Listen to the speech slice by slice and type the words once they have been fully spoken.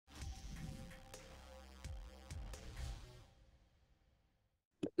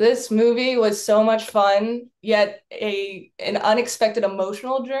This movie was so much fun, yet an unexpected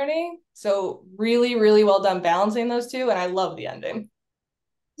emotional journey. So really, really well done balancing those two, and I love the ending.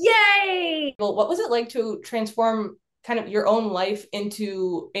 Yay! Well, what was it like to transform kind of your own life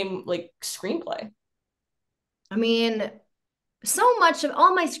into a like screenplay? I mean, so much of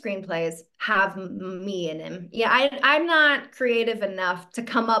all my screenplays have me in them. Yeah, I'm not creative enough to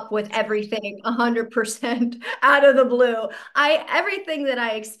come up with everything 100% out of the blue. I everything that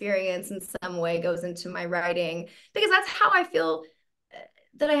I experience in some way goes into my writing because that's how I feel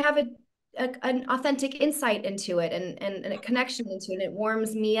that I have an authentic insight into it and a connection into it. And it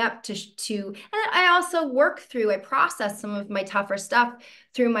warms me up and I also I process some of my tougher stuff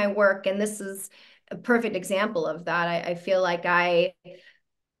through my work. And this is a perfect example of that. I feel like I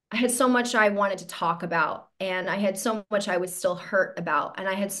had so much I wanted to talk about, and I had so much I was still hurt about, and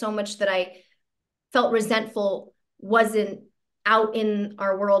I had so much that I felt resentful wasn't out in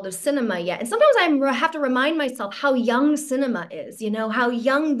our world of cinema yet. And sometimes I have to remind myself how young cinema is, how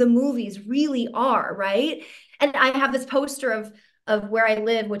young the movies really are, right? And I have this poster of where I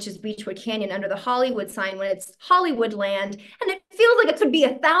live, which is Beechwood Canyon under the Hollywood sign when it's Hollywood land. And it feels like it could be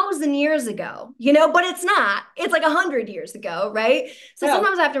 1,000 years ago, but it's not. It's like 100 years ago, right? So Yeah.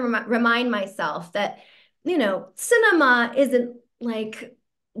 sometimes I have to remind myself that, cinema isn't like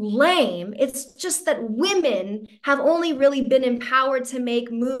lame. It's just that women have only really been empowered to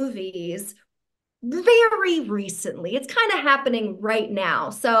make movies very recently. It's kind of happening right now.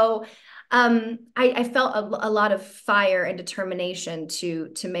 So I felt a lot of fire and determination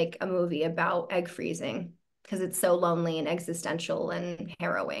to make a movie about egg freezing because it's so lonely and existential and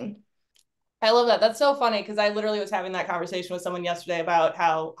harrowing. I love that. That's so funny because I literally was having that conversation with someone yesterday about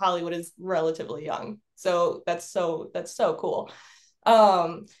how Hollywood is relatively young. So that's so cool.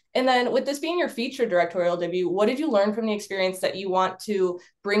 And then with this being your feature directorial debut, what did you learn from the experience that you want to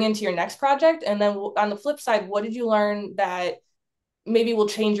bring into your next project? And then on the flip side, what did you learn that maybe will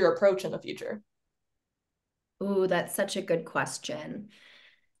change your approach in the future? Ooh, that's such a good question.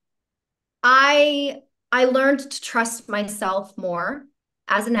 I I learned to trust myself more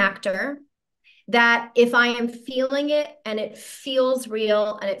as an actor, that if I am feeling it and it feels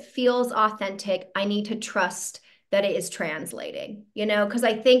real and it feels authentic, I need to trust that it is translating, because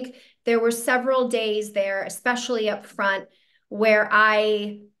I think there were several days there, especially up front, where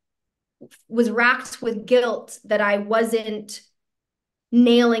I was racked with guilt that I wasn't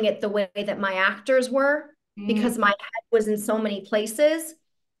nailing it the way that my actors were Mm. because my head was in so many places.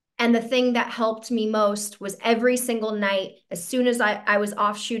 And the thing that helped me most was every single night, as soon as I was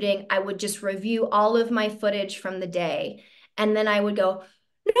off shooting, I would just review all of my footage from the day. And then I would go,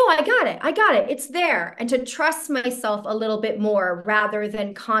 no, I got it. I got it. It's there. And to trust myself a little bit more rather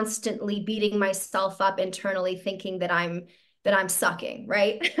than constantly beating myself up internally, thinking that I'm sucking,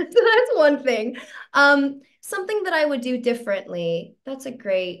 right? So that's one thing. Something that I would do differently. That's a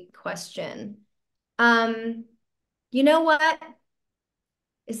great question. Um, you know what?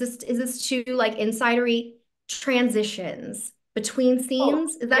 Is this too like insidery transitions between Oh,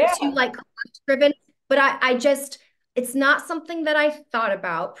 scenes? Is that yeah. too like driven? But I just it's not something that I thought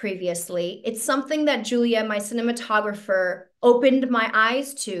about previously. It's something that Julia, my cinematographer, opened my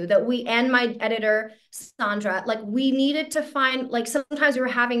eyes to, that we and my editor Sandra, like we needed to find, like sometimes we were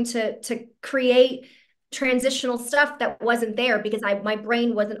having to create transitional stuff that wasn't there because my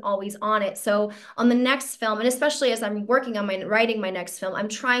brain wasn't always on it. So on the next film, and especially as I'm working on my writing my next film, I'm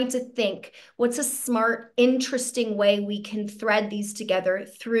trying to think what's a smart, interesting way we can thread these together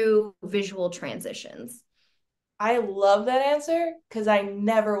through visual transitions. I love that answer because I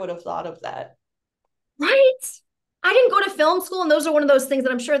never would have thought of that. Right? I didn't go to film school, and those are one of those things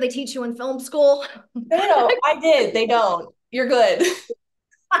that I'm sure they teach you in film school. No, no, no, I did. They don't. You're good.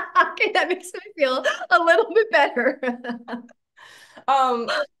 Okay, that makes me feel a little bit better.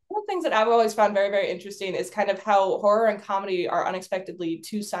 One of the things that I've always found very, very interesting is kind of how horror and comedy are unexpectedly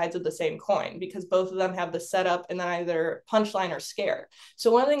two sides of the same coin because both of them have the setup and then either punchline or scare.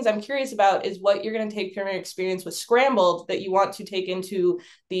 So one of the things I'm curious about is what you're going to take from your experience with Scrambled that you want to take into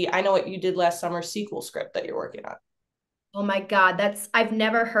the I Know What You Did Last Summer sequel script that you're working on. Oh my God, I've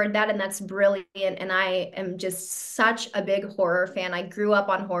never heard that, and that's brilliant. And I am just such a big horror fan. I grew up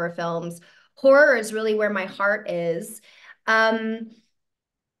on horror films. Horror is really where my heart is. Um,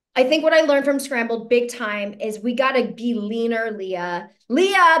 I think what I learned from Scrambled big time is we got to be leaner, Leah.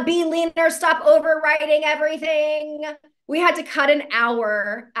 Leah, be leaner. Stop overwriting everything. We had to cut an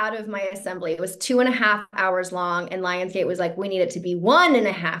hour out of my assembly. It was 2.5 hours long, and Lionsgate was like, we need it to be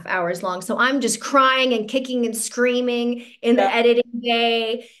 1.5 hours long. So I'm just crying and kicking and screaming in Yeah. the editing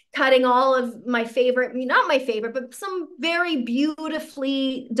bay, cutting all of my favorite, not my favorite, but some very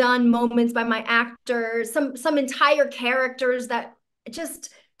beautifully done moments by my actors, some entire characters that just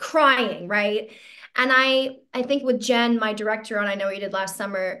crying, right? And I think with Jen, my director on I Know What You Did Last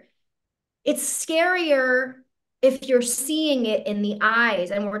Summer, it's scarier if you're seeing it in the eyes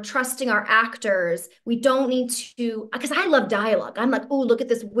and we're trusting our actors. We don't need to, because I love dialogue. I'm like, oh, look at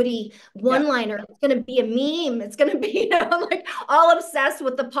this witty Yeah. one-liner. It's going to be a meme. It's going to be, I'm like all obsessed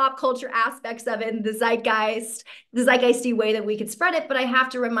with the pop culture aspects of it and the zeitgeisty way that we could spread it. But I have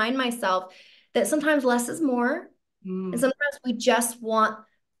to remind myself that sometimes less is more. And Mm. sometimes we just want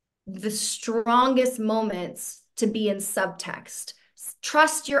the strongest moments to be in subtext.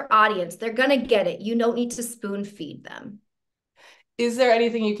 Trust your audience. They're going to get it. You don't need to spoon feed them. Is there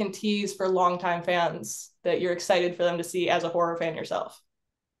anything you can tease for longtime fans that you're excited for them to see as a horror fan yourself?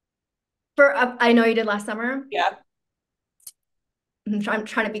 For I Know You Did Last Summer. Yeah. I'm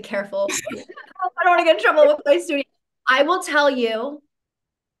trying to be careful. I don't want to get in trouble with my studio. I will tell you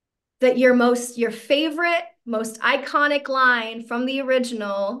that your favorite, most iconic line from the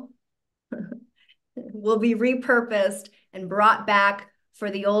original will be repurposed and brought back for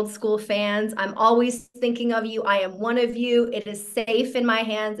the old school fans. I'm always thinking of you. I am one of you. It is safe in my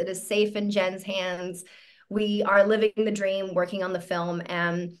hands. It is safe in Jen's hands. We are living the dream, working on the film,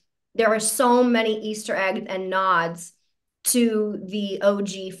 and there are so many Easter eggs and nods to the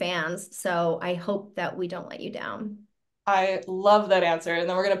OG fans. So I hope that we don't let you down. I love that answer. And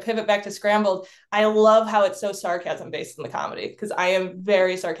then we're going to pivot back to Scrambled. I love how it's so sarcasm based in the comedy because I am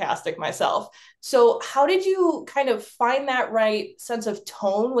very sarcastic myself. So, how did you kind of find that right sense of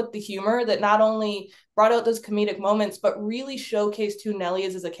tone with the humor that not only brought out those comedic moments, but really showcased who Nellie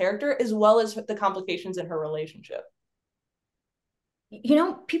is as a character, as well as the complications in her relationship?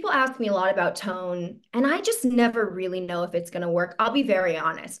 People ask me a lot about tone, and I just never really know if it's going to work. I'll be very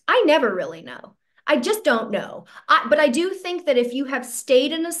honest. I never really know. I just don't know. But I do think that if you have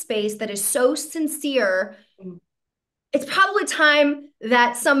stayed in a space that is so sincere, it's probably time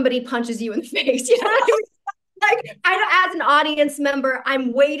that somebody punches you in the face. You know what I mean? Like, as an audience member,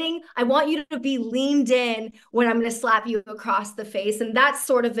 I'm waiting. I want you to be leaned in when I'm going to slap you across the face, and that's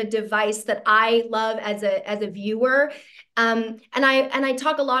sort of a device that I love as a viewer. And I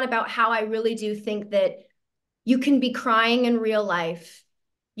talk a lot about how I really do think that you can be crying in real life.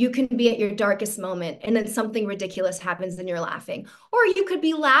 You can be at your darkest moment and then something ridiculous happens and you're laughing. Or you could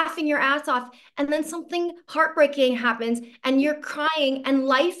be laughing your ass off and then something heartbreaking happens and you're crying, and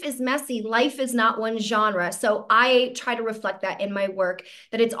life is messy. Life is not one genre. So I try to reflect that in my work,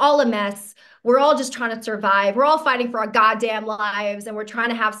 that it's all a mess. We're all just trying to survive. We're all fighting for our goddamn lives, and we're trying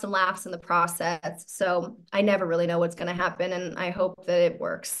to have some laughs in the process. So I never really know what's going to happen, and I hope that it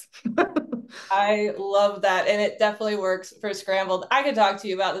works. I love that. And it definitely works for Scrambled. I could talk to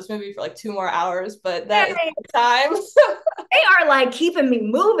you about this movie for like 2 more hours, but that is time. They are like keeping me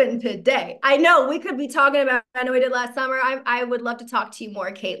moving today. I know we could be talking about, I Know We Did Last Summer. I would love to talk to you more,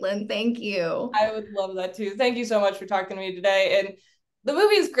 Caitlin. Thank you. I would love that too. Thank you so much for talking to me today. And the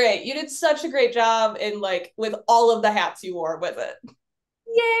movie is great. You did such a great job in like with all of the hats you wore with it.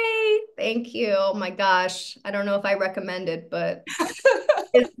 Yay. Thank you. Oh my gosh. I don't know if I recommend it, but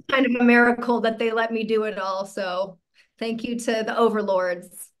it's kind of a miracle that they let me do it all. So thank you to the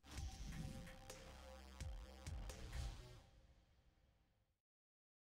overlords.